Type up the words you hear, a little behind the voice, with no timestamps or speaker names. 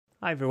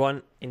Hi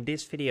everyone, in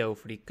this video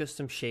for the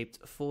custom shaped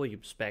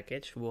volumes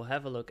package we'll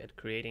have a look at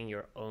creating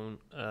your own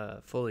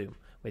volume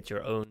with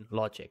your own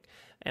logic,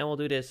 and we'll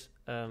do this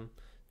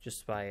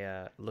just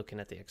by looking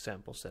at the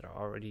examples that are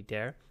already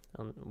there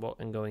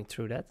and going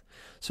through that.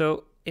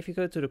 So if you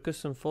go to the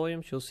custom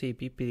volumes, you'll see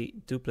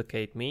BP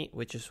duplicate me,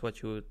 which is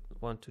what you would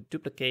want to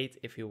duplicate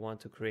if you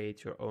want to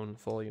create your own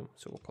volume.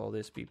 So we'll call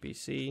this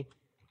BPC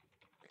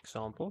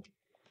example,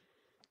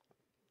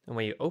 and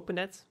when you open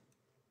that,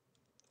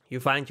 you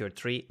find your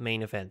three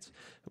main events: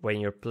 when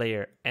your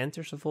player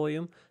enters a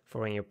volume, for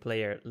when your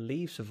player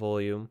leaves a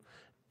volume,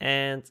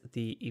 and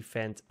the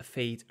event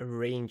fade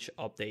range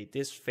update.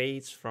 This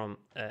fades from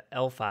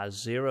alpha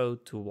 0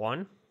 to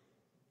 1,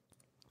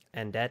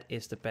 and that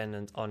is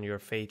dependent on your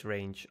fade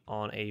range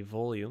on a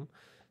volume.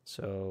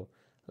 So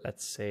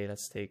let's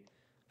take,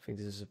 I think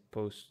this is a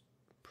post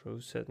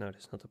process. No,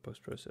 this is not a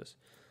post process.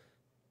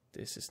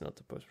 This is not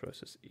the post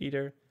process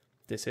either.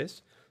 This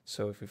is.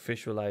 So if we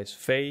visualize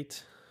fade,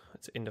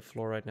 it's in the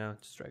floor right now,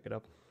 just drag it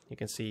up. You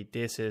can see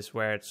this is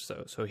where it's,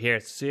 so here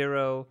it's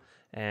 0,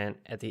 and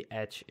at the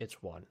edge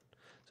it's 1.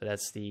 So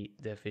that's the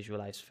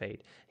visualized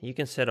fade. And you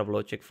can set up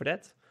logic for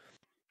that.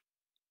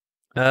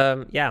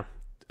 Yeah,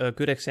 a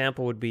good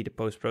example would be the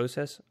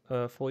post-process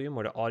volume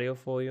or the audio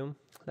volume.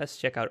 Let's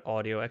check out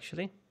audio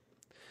actually.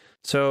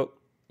 So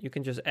you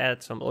can just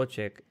add some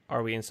logic.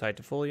 Are we inside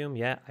the volume?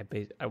 Yeah,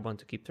 I want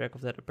to keep track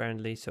of that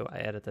apparently, so I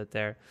added that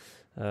there.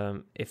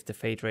 If the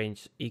fade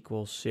range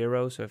equals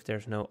 0, so if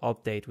there's no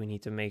update, we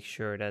need to make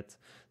sure that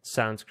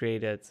sounds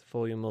created,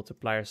 volume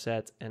multiplier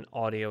set, and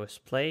audio is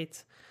played.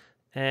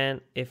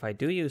 And if I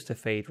do use the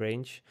fade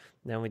range,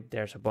 then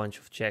there's a bunch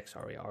of checks.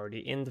 Are we already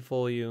in the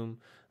volume?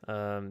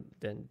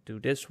 Then do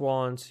this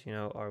once,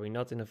 are we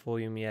not in the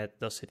volume yet?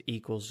 Does it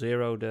equal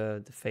 0,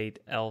 the fade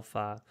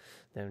alpha?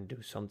 Then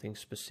do something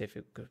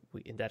specific.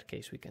 In that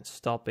case, we can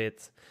stop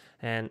it.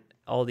 And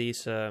all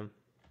these,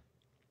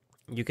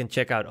 you can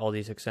check out all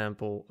these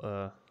example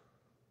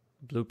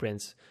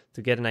blueprints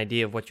to get an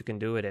idea of what you can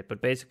do with it.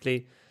 But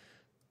basically,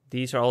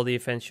 these are all the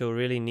events you'll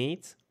really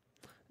need.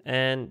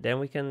 And then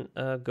we can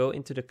go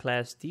into the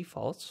class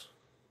defaults.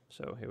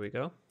 So here we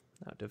go.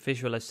 Now the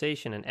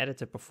visualization and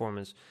editor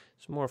performance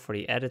is more for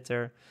the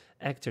editor.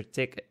 Actor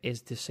tick is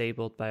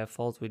disabled by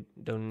default. We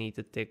don't need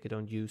the tick, we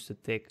don't use the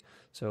tick,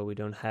 so we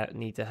don't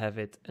need to have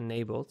it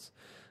enabled.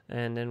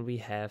 And then we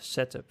have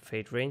setup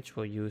fade range.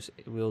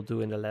 We'll do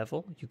in the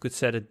level. You could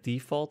set a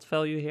default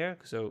value here.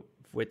 So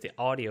with the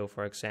audio,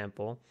 for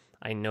example,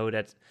 I know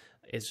that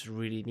it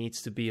really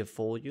needs to be a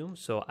volume,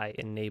 so I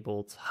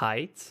enabled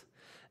height.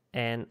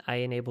 And I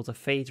enabled a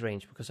fade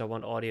range because I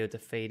want audio to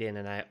fade in,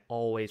 and I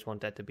always want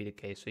that to be the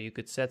case. So you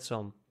could set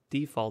some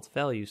default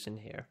values in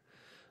here.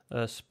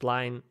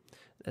 Spline,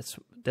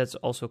 that's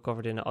also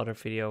covered in the other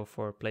video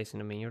for placing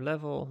them in your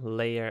level.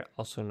 Layer,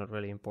 also not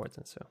really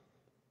important. So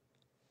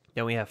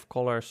then we have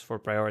colors for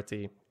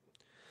priority.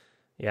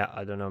 Yeah,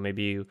 I don't know.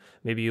 Maybe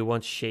you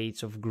want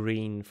shades of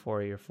green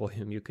for your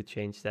volume. You could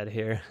change that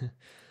here.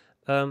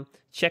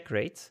 Check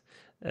rate.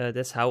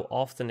 That's how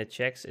often it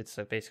checks. It's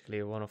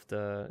basically one of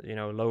the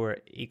lower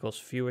equals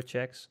fewer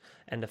checks,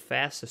 and the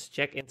fastest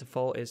check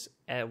interval is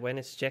when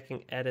it's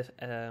checking at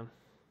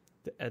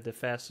the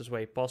fastest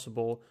way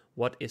possible.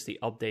 What is the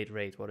update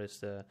rate? What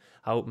is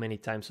how many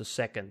times a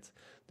second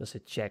does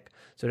it check?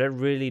 So that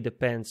really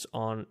depends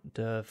on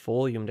the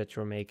volume that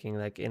you're making.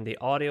 Like in the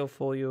audio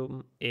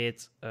volume,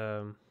 it's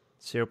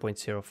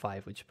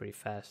 0.05, which is pretty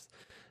fast.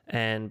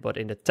 But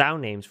in the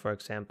town names, for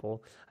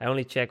example, I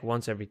only check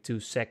once every 2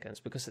 seconds,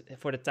 because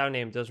for the town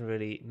name it doesn't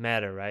really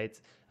matter, right?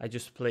 I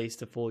just place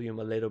the volume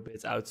a little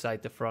bit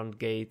outside the front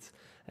gate,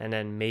 and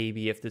then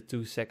maybe if the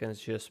 2 seconds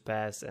just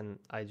passed and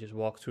I just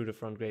walk through the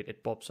front gate,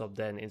 it pops up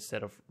then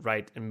instead of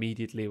right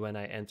immediately when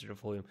I enter the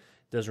volume.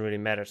 It doesn't really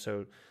matter,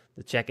 so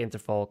the check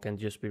interval can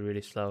just be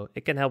really slow.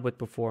 It can help with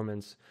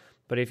performance,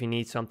 but if you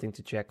need something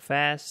to check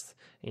fast,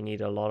 you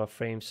need a lot of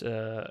frames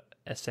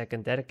a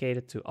second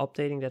dedicated to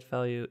updating that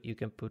value, you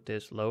can put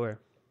this lower.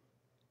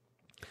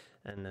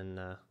 And then,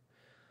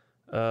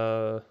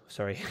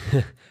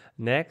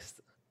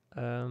 next,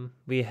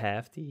 we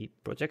have the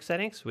project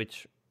settings,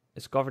 which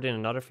is covered in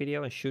another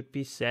video and should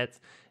be set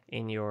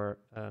in your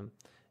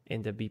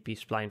in the BP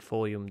spline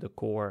volume, the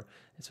core,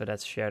 and so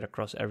that's shared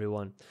across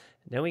everyone.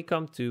 Then we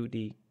come to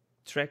the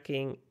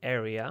tracking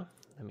area.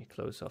 Let me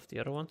close off the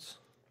other ones.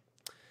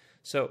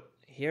 So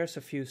here's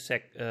a few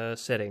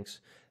settings.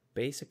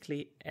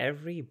 Basically,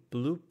 every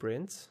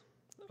blueprint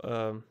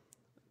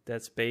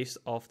that's based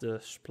off the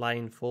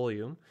spline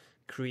volume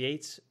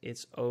creates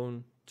its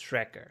own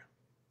tracker.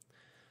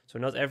 So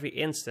not every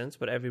instance,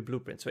 but every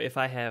blueprint. So if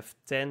I have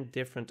 10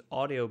 different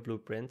audio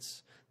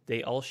blueprints,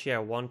 they all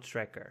share one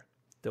tracker,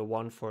 the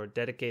one for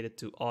dedicated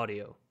to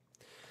audio.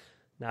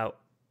 Now,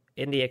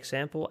 in the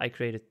example, I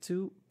created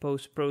 2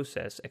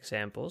 post-process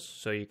examples.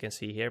 So you can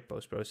see here,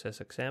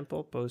 post-process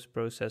example,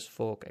 post-process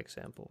Volk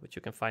example, which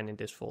you can find in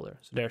this folder.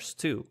 So there's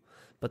 2,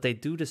 but they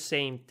do the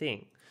same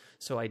thing.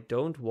 So I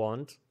don't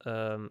want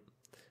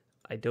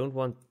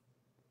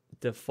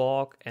the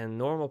fog and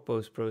normal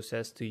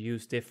post-process to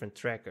use different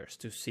trackers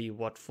to see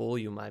what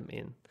volume I'm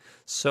in.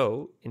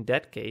 So in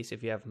that case,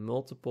 if you have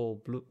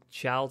multiple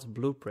child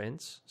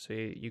blueprints, so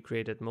you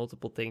created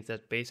multiple things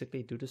that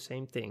basically do the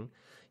same thing,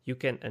 you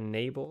can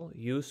enable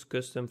use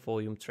custom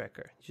volume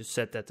tracker. Just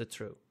set that to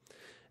true.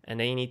 And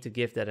then you need to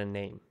give that a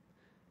name.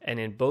 And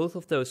in both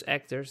of those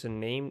actors, the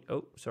name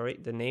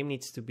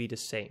needs to be the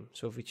same.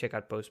 So if we check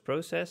out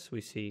post-process,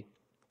 we see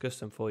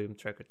custom volume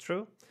tracker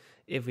true.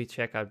 If we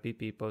check out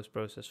BP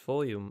post-process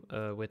volume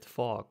with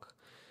fog,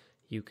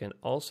 you can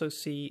also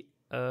see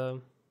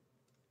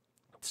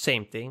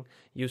same thing,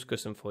 use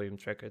custom volume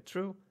tracker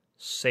true,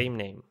 same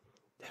name.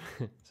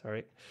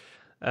 Sorry.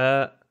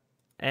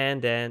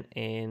 And then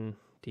in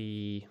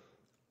the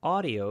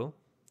audio,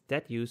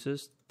 that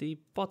uses the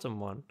bottom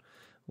one,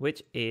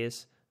 which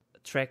is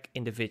track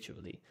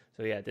individually.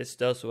 So yeah, this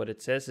does what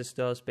it says. This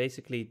does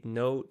basically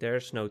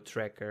there's no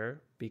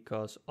tracker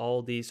because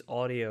all these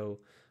audio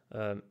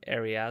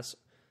areas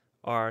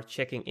are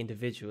checking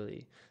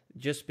individually.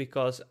 Just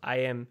because I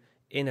am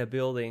in a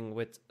building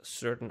with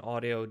certain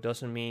audio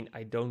doesn't mean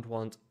I don't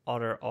want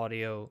other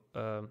audio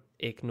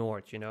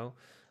ignored, you know.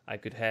 I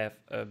could have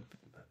a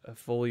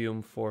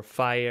volume for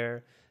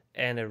fire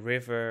and a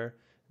river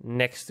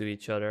next to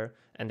each other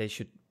and they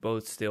should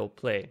both still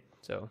play.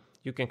 So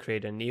you can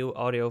create a new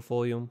audio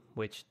volume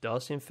which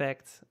does in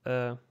fact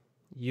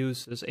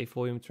uses a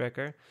volume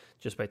tracker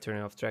just by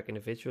turning off track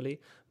individually,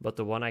 but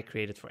the one I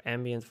created for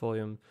ambient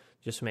volume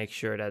just makes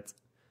sure that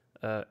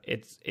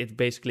it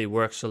basically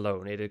works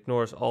alone. It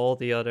ignores all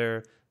the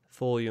other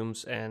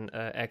volumes and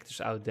actors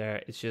out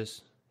there. It's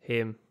just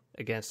him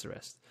against the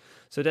rest.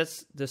 So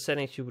that's the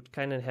settings you would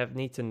kind of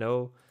need to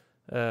know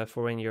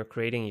for when you're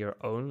creating your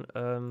own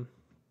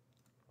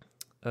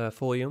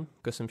volume,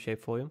 custom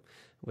shape volume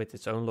with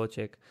its own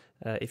logic.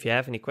 If you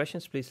have any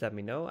questions, please let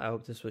me know. I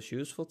hope this was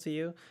useful to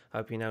you. I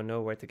hope you now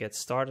know where to get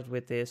started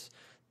with this.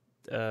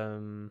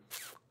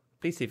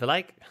 Please leave a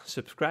like,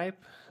 subscribe.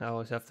 I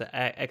always have to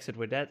exit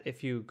with that.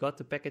 If you got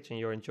the package and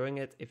you're enjoying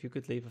it, if you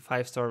could leave a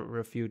 5-star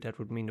review, that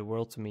would mean the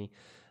world to me.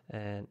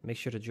 And make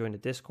sure to join the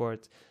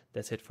Discord.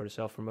 That's it for the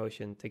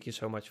self-promotion. Thank you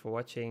so much for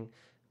watching.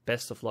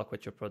 Best of luck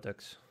with your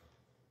products.